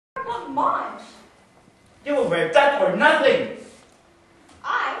not mind. You will wear that for nothing.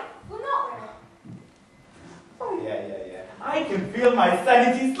 I will not wear it. Oh, yeah. I can feel my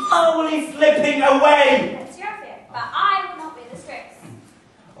sanity slowly slipping away. That's your affair, but I will not wear this dress.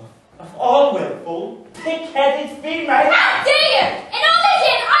 Of all willful, thick-headed females. How dare you! In all these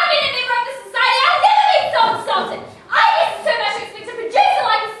years I've been a member of this society, I've never been so insulted. I guess it's so much to expect a producer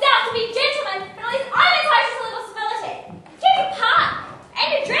like yourself to be a gentleman, but at least I'm entitled to a little civility. Keep your part and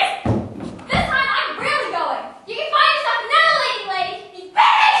your dress. This time I'm really going. You can find yourself another leading lady. These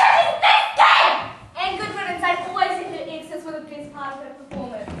bad churches this game! And good riddance, I've always said her exes were the best part of her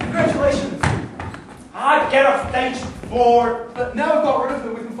performance. Congratulations! I get off stage 4. But now we've got rid of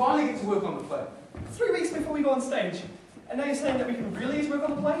it, we can finally get to work on the play. 3 weeks before we go on stage. And now you're saying that we can really get to work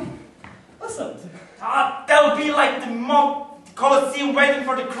on the play? Listen. That would be like the mob Colosseum waiting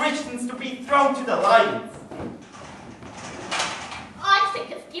for the Christians to be thrown to the lions. I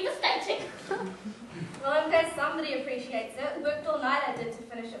think it's devastating. Well, I'm glad somebody appreciates it. Worked all night I did to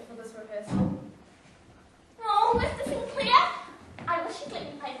finish it for this rehearsal. Oh, Mr. Sinclair, I wish you'd let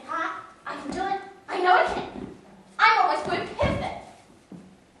me play the part. I can do it. I know I can. I'm almost word perfect.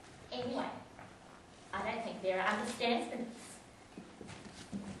 Anyway, I don't think Vera understands this.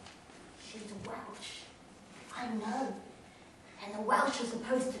 She's Welsh. I know. And the Welsh are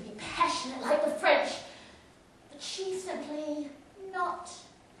supposed to be passionate like the French. But she's simply not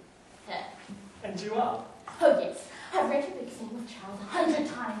her. And you are? Oh yes, I've read her big scene with Charles 100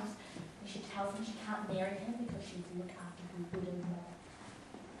 times. She tells him she can't marry him because she's looked after her widow more.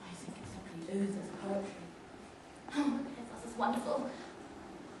 I think it simply oozes poetry. Oh, this is wonderful.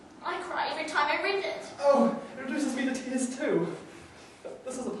 I cry every time I read it. Oh, it reduces me to tears too. But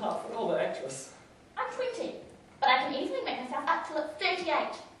this is a part for an older actress. I'm 20, but I can easily make myself up to look 38.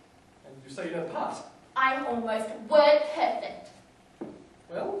 And you say you know the part. I'm almost word perfect.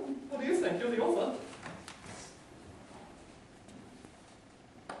 Well, what do you think? You're the author.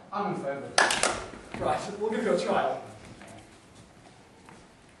 I'm in favour. Right, we'll give you a trial.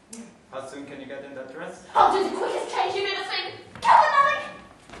 How soon can you get in that dress? I'll do the quickest change you've ever seen. Go on,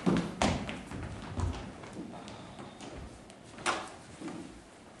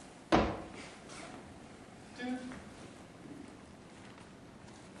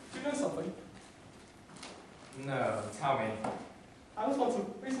 Do you know something? No, tell me. I was once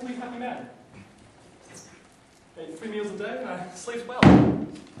a reasonably happy man. Ate 3 meals a day and I slept well.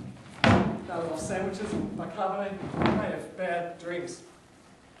 Now enough sandwiches and bicarbonate, I have bad dreams.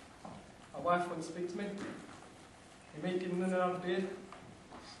 My wife wouldn't speak to me. We meet getting in and out of bed.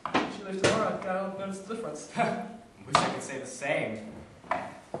 She left tomorrow, I can't notice the difference. Wish I could say the same.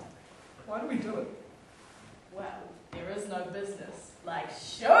 Why do we do it? Well, there is no business like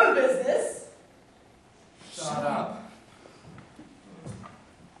show business. Shut up.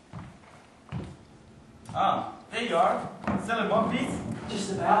 Ah, there you are. Still in one piece?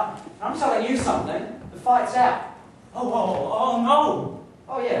 Just about. I'm telling you something. The fight's out. Oh no!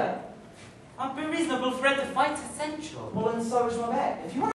 Oh yeah? Be reasonable, Fred. The fight's essential. Well then so is my bet. If you want